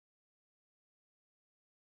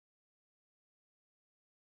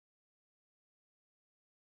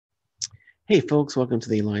Hey, folks, welcome to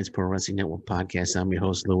the Alliance Pro Wrestling Network podcast. I'm your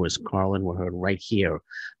host, Lewis Carlin. We're heard right here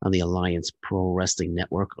on the Alliance Pro Wrestling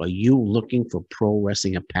Network. Are you looking for pro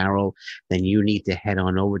wrestling apparel? Then you need to head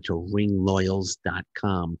on over to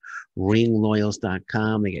ringloyals.com.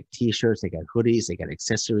 Ringloyals.com. They got t-shirts, they got hoodies, they got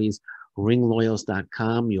accessories.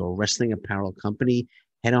 Ringloyals.com, your wrestling apparel company.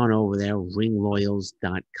 Head on over there,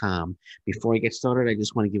 ringloyals.com. Before I get started, I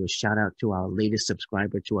just want to give a shout out to our latest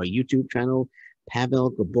subscriber to our YouTube channel,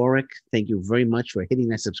 Pavel Gaborik. Thank you very much for hitting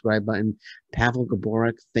that subscribe button. Pavel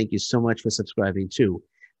Gaborik, thank you so much for subscribing to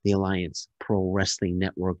the Alliance Pro Wrestling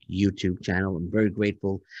Network YouTube channel. I'm very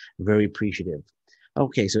grateful, very appreciative.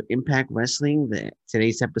 Okay, so Impact Wrestling,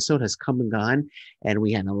 today's episode has come and gone, and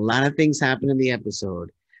we had a lot of things happen in the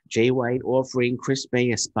episode. Jay White offering Chris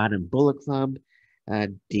Bay a spot in Bullet Club.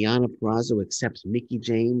 Deonna Purrazzo accepts Mickie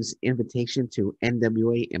James' invitation to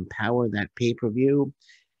NWA Empower that pay-per-view.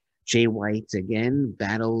 Jay White again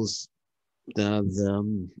battles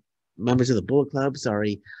the members of the Bullet Club.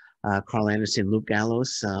 Carl Anderson, Luke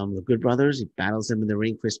Gallows, the Good Brothers. He battles them in the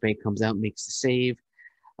ring. Chris Bay comes out, makes the save.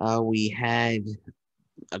 We had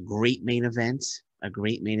a great main event. The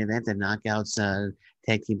knockouts,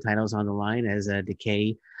 tag team titles on the line as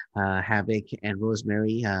Decay, Havoc, and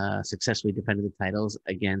Rosemary successfully defended the titles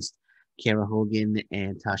against Kara Hogan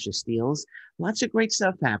and Tasha Steelz. Lots of great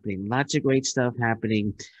stuff happening.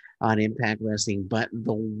 On Impact Wrestling, but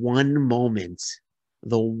the one moment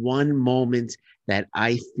that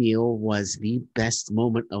I feel was the best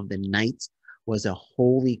moment of the night was a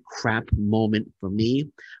holy crap moment for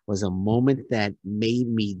me, was a moment that made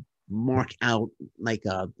me mark out like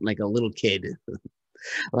a little kid,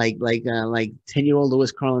 like 10-year-old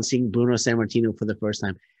Lewis Carlin seeing Bruno Sammartino for the first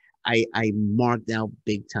time. I marked out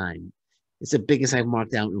big time. It's the biggest I've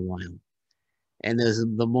marked out in a while. And was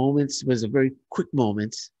a very quick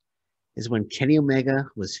moment, is when Kenny Omega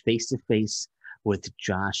was face to face with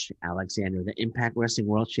Josh Alexander, the Impact Wrestling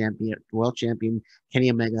World Champion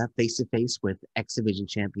Kenny Omega, face to face with X Division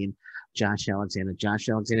Champion Josh Alexander. Josh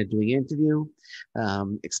Alexander doing an interview,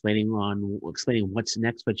 explaining what's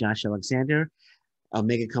next for Josh Alexander.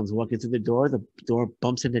 Omega comes walking through the door. The door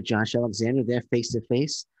bumps into Josh Alexander. They're face to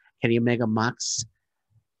face. Kenny Omega mocks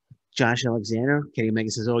Josh Alexander. Kenny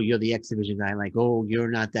Omega says, "Oh, you're the X Division guy." Like, "Oh,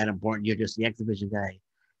 you're not that important. You're just the X Division guy."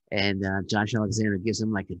 And Josh Alexander gives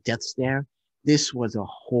him like a death stare. This was a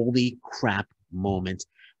holy crap moment.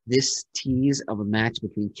 This tease of a match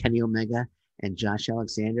between Kenny Omega and Josh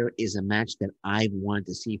Alexander is a match that I've wanted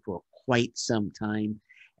to see for quite some time,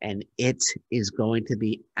 and it is going to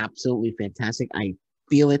be absolutely fantastic. I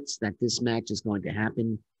feel it that this match is going to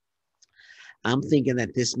happen. I'm thinking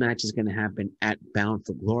that this match is going to happen at Bound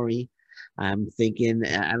for Glory. I'm thinking,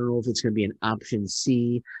 I don't know if it's going to be an option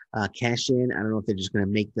C cash in. I don't know if they're just going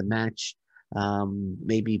to make the match.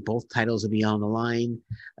 Maybe both titles will be on the line.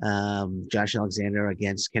 Josh Alexander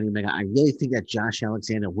against Kenny Omega. I really think that Josh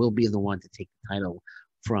Alexander will be the one to take the title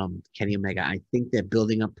from Kenny Omega. I think they're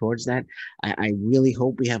building up towards that. I really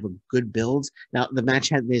hope we have a good build. Now the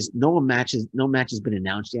match no match has been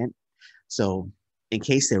announced yet. So in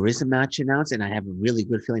case there is a match announced, and I have a really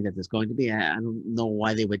good feeling that there's going to be, I don't know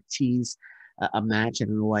why they would tease a match. I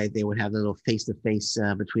don't know why they would have a little face-to-face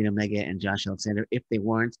between Omega and Josh Alexander if they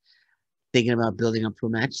weren't thinking about building up to a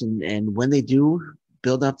match. And when they do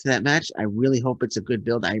build up to that match, I really hope it's a good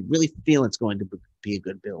build. I really feel it's going to be a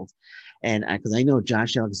good build. And because I know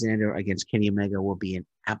Josh Alexander against Kenny Omega will be an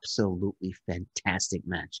absolutely fantastic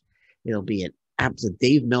match. It'll be an absolute.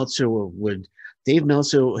 Dave Meltzer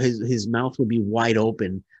his mouth would be wide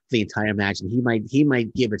open for the entire match, and he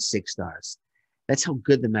might give it 6 stars. That's how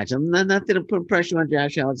good the match. I'm not going to put pressure on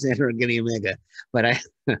Josh Alexander and Kenny Omega, but I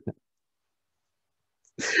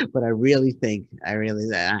really think they're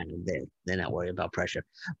not worried about pressure.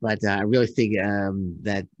 But I really think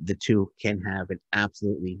that the two can have an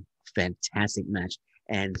absolutely fantastic match.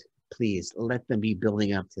 And please let them be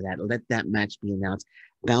building up to that. Let that match be announced.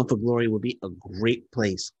 Bound for Glory will be a great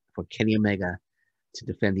place for Kenny Omega to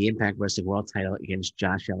defend the Impact Wrestling World title against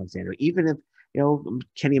Josh Alexander. Even if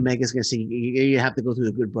Kenny Omega is going to say you have to go through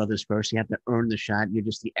the Good Brothers first. You have to earn the shot. You're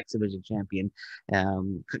just the X Division champion,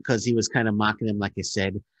 because he was kind of mocking him, like I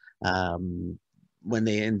said, when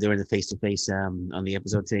during the face to face on the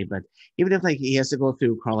episode today. But even if he has to go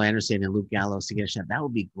through Carl Anderson and Luke Gallows to get a shot, that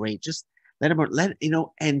would be great. Just let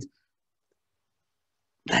and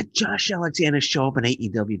let Josh Alexander show up in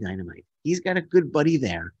AEW Dynamite. He's got a good buddy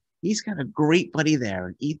there. He's got a great buddy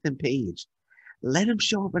there, Ethan Page. Let him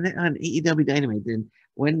show up on AEW Dynamite. And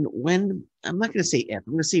when I'm not going to say if,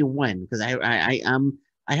 I'm going to say when, because I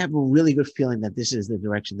have a really good feeling that this is the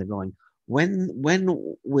direction they're going. When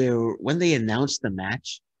they announce the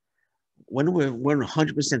match, we're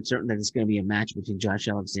 100% certain that it's going to be a match between Josh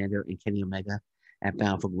Alexander and Kenny Omega at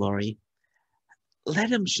Bound for Glory, let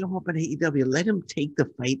him show up in AEW. Let him take the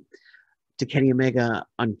fight to Kenny Omega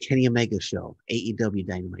on Kenny Omega's show, AEW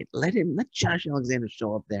Dynamite. Let Josh Alexander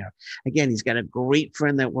show up there. Again, he's got a great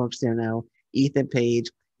friend that works there now, Ethan Page.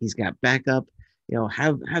 He's got backup. You know,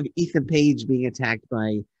 have Ethan Page being attacked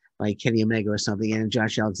by Kenny Omega or something, and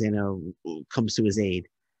Josh Alexander comes to his aid.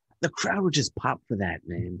 The crowd would just pop for that,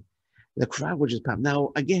 man. The crowd would just pop.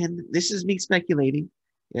 Now, again, this is me speculating.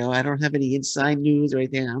 You know, I don't have any inside news or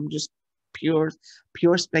anything. I'm just pure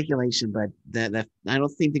speculation. But that I don't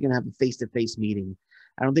think they're gonna have a face-to-face meeting.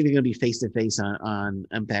 I don't think they're gonna be face-to-face on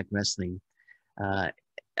Impact Wrestling. A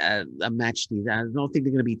match. I don't think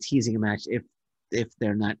they're gonna be teasing a match if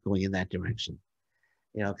they're not going in that direction.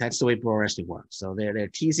 You know, that's the way pro wrestling works. So they're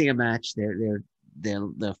teasing a match. They're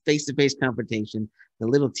the face-to-face confrontation, the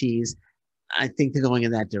little tease. I think they're going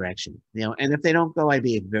in that direction. You know, and if they don't go, I'd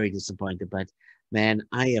be very disappointed. But man,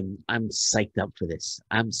 I'm psyched up for this.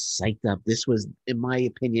 I'm psyched up. This was, in my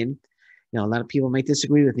opinion, you know, a lot of people might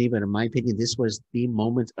disagree with me, but in my opinion, this was the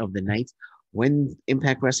moment of the night. When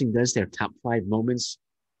Impact Wrestling does their top 5 moments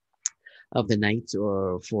of the night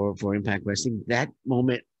or for Impact Wrestling, that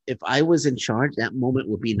moment, if I was in charge, that moment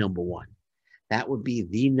would be number one. That would be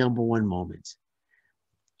the number one moment.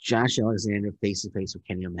 Josh Alexander face to face with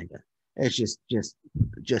Kenny Omega. It's just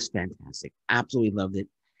fantastic. Absolutely loved it.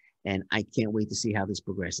 And I can't wait to see how this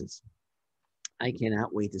progresses. I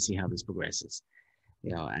cannot wait to see how this progresses.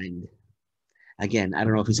 You know, and again, I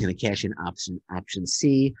don't know if he's going to cash in option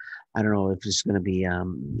C. I don't know if it's going to be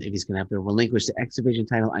if he's going to have to relinquish the X Division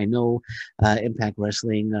title. I know Impact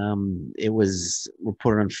Wrestling. It was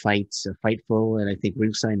reported on Fightful, and I think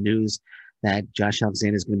Ringside News that Josh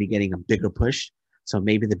Alexander is going to be getting a bigger push. So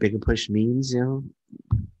maybe the bigger push means, you know,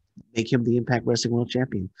 make him the Impact Wrestling World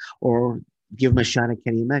Champion, or give him a shot at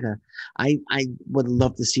Kenny Omega. I would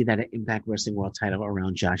love to see that Impact Wrestling World title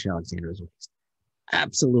around Josh Alexander's waist.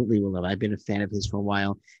 Absolutely will love. I've been a fan of his for a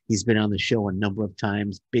while. He's been on the show a number of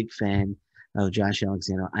times. Big fan of Josh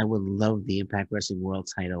Alexander. I would love the Impact Wrestling World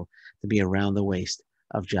title to be around the waist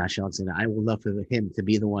of Josh Alexander. I would love for him to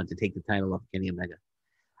be the one to take the title off Kenny Omega.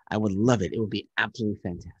 I would love it. It would be absolutely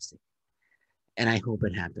fantastic. And I hope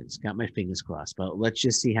it happens. Got my fingers crossed. But let's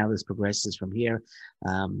just see how this progresses from here.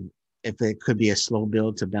 If it could be a slow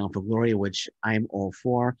build to Bound for Glory, which I'm all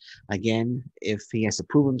for. Again, if he has to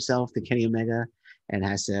prove himself to Kenny Omega and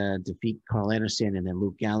has to defeat Carl Anderson and then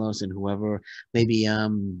Luke Gallows and whoever, maybe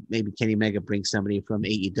Kenny Omega brings somebody from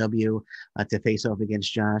AEW to face off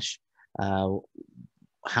against Josh.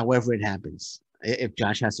 However it happens. If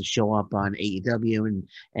Josh has to show up on AEW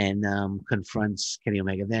and confronts Kenny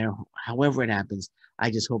Omega there, however it happens, I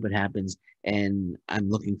just hope it happens. And I'm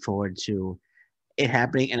looking forward to it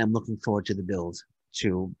happening, and I'm looking forward to the build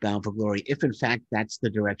to Bound for Glory, if in fact that's the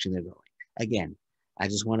direction they're going. Again, I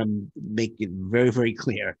just want to make it very, very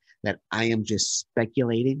clear that I am just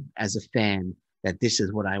speculating as a fan that this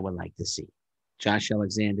is what I would like to see. Josh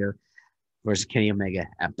Alexander versus Kenny Omega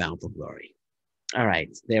at Bound for Glory. All right,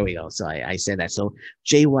 there we go. So I said that. So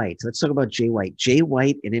Jay White, let's talk about Jay White. Jay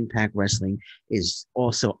White in Impact Wrestling is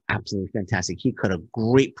also absolutely fantastic. He cut a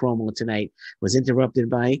great promo tonight, was interrupted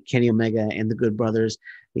by Kenny Omega and the Good Brothers.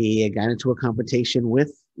 He got into a confrontation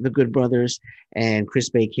with the Good Brothers, and Chris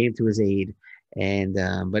Bay came to his aid. And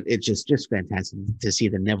but it's just fantastic to see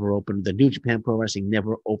the New Japan Pro Wrestling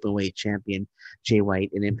never open weight champion Jay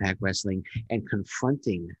White in Impact Wrestling and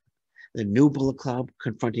confronting the new Bullet Club,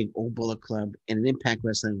 confronting old Bullet Club in an Impact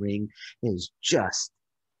Wrestling ring is just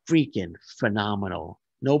freaking phenomenal.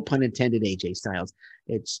 No pun intended, AJ Styles.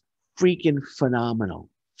 It's freaking phenomenal.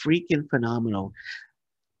 Freaking phenomenal.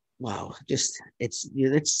 Wow, it's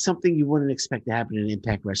something you wouldn't expect to happen in an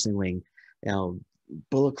Impact Wrestling ring. You know,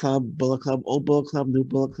 Bullet Club, old Bullet Club, new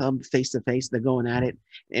Bullet Club, face to face. They're going at it.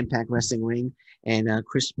 Impact Wrestling ring, and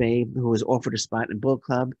Chris Bay, who was offered a spot in Bullet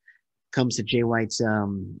Club, comes to Jay White's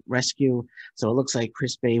rescue. So it looks like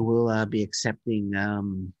Chris Bay will be accepting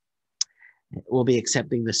the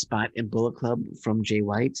spot in Bullet Club from Jay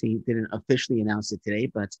White. He didn't officially announce it today,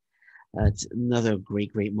 but it's another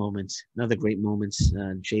great moment.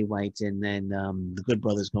 Jay White and then the Good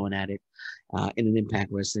Brothers going at it in an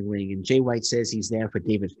Impact Wrestling ring. And Jay White says he's there for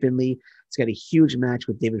David Finlay. He's got a huge match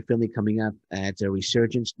with David Finlay coming up at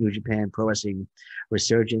Resurgence, New Japan Pro Wrestling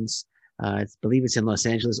Resurgence. I believe it's in Los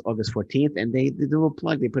Angeles, August 14th, and they do a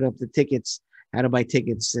plug. They put up the tickets, how to buy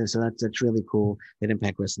tickets. So that's really cool that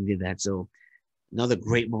Impact Wrestling did that. So another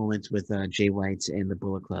great moment with Jay White and the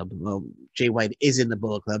Bullet Club. Well, Jay White is in the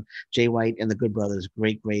Bullet Club. Jay White and the Good Brothers,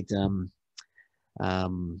 great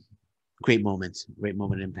great moment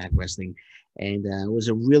in Impact Wrestling, and it was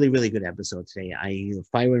a really, really good episode today.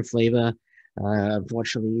 Fire and Flavor,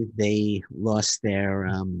 unfortunately, they lost their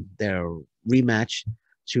rematch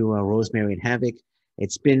to Rosemary and Havoc.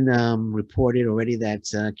 It's been reported already that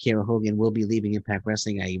Kiera Hogan will be leaving Impact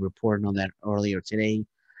Wrestling. I reported on that earlier today.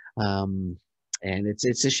 Um, and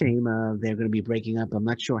it's a shame they're going to be breaking up. I'm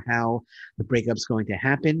not sure how the breakup's going to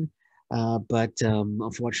happen, but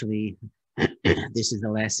unfortunately, this is the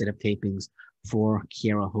last set of tapings for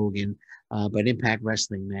Kiera Hogan. But Impact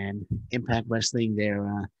Wrestling, man, Impact Wrestling,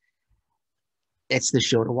 it's the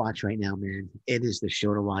show to watch right now, man. It is the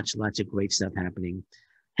show to watch. Lots of great stuff happening.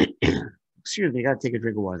 Excuse me, I gotta take a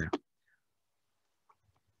drink of water.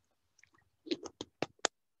 I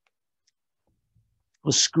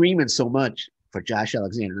was screaming so much for Josh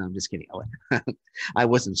Alexander. No, I'm just kidding. I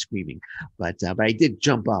wasn't screaming, but I did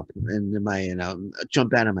jump up and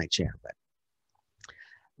jump out of my chair.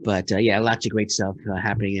 But yeah, lots of great stuff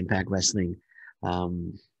happening in Impact Wrestling.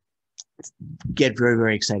 Um, get very,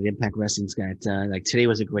 very excited. Impact Wrestling's got like today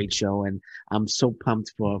was a great show, and I'm so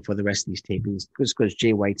pumped for the rest of these tapings because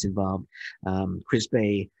Jay White's involved. Chris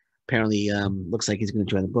Bay apparently looks like he's going to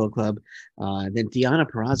join the Bullet Club. Then Deonna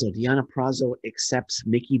Purrazzo accepts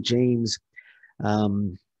Mickie James'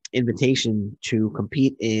 um, invitation to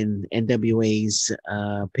compete in NWA's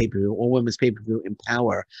pay-per-view, all women's pay-per-view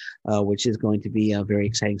Empower, which is going to be very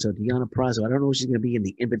exciting. So Deonna Purrazzo, I don't know if she's going to be in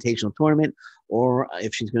the Invitational Tournament or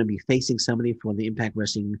if she's going to be facing somebody for the Impact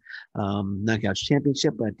Wrestling Knockouts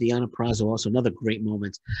Championship, but Deonna Purrazzo, also another great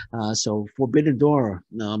moment. So Forbidden Door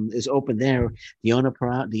is open there. Deonna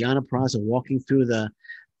Purrazzo walking through the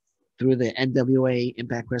NWA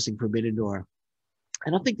Impact Wrestling Forbidden Door. I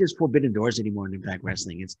don't think there's forbidden doors anymore in Impact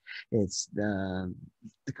Wrestling. It's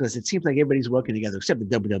because it seems like everybody's working together, except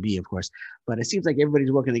the WWE, of course. But it seems like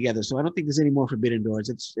everybody's working together, so I don't think there's any more forbidden doors.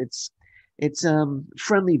 It's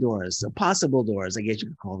friendly doors, possible doors, I guess you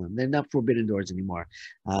could call them. They're not forbidden doors anymore.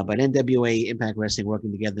 But NWA, Impact Wrestling,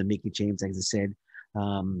 working together. Mickie James, as I said,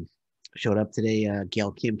 showed up today.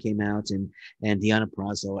 Gail Kim came out, and Deonna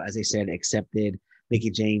Purrazzo, as I said, accepted Mickie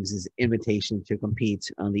James's invitation to compete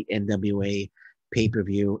on the NWA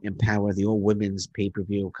pay-per-view Empower, the all women's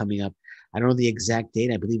pay-per-view coming up. I don't know the exact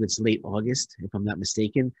date. I believe it's late August, if I'm not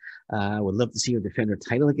mistaken. I would love to see her defend her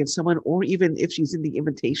title against someone, or even if she's in the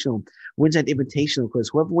Invitational, wins that Invitational, because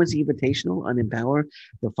whoever wins the Invitational on Empower,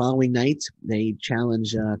 the following night, they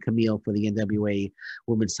challenge Camille for the NWA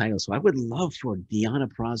women's title. So I would love for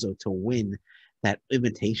Deonna Purrazzo to win that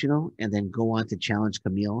Invitational and then go on to challenge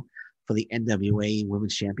Camille for the NWA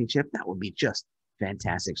Women's Championship. That would be just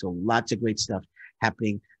fantastic. So lots of great stuff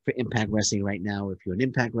happening for Impact Wrestling right now. If you're an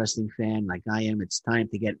Impact Wrestling fan like I am, it's time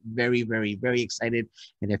to get very, very, very excited.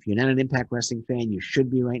 And if you're not an Impact Wrestling fan, you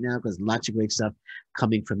should be right now because lots of great stuff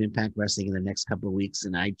coming from Impact Wrestling in the next couple of weeks,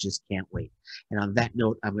 and I just can't wait. And on that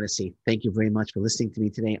note, I'm going to say thank you very much for listening to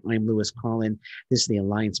me today. I'm Lewis Carlin. This is the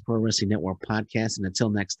Alliance Pro Wrestling Network podcast, and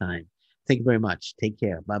until next time, thank you very much. Take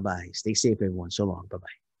care. Bye-bye. Stay safe, everyone. So long.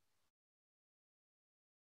 Bye-bye.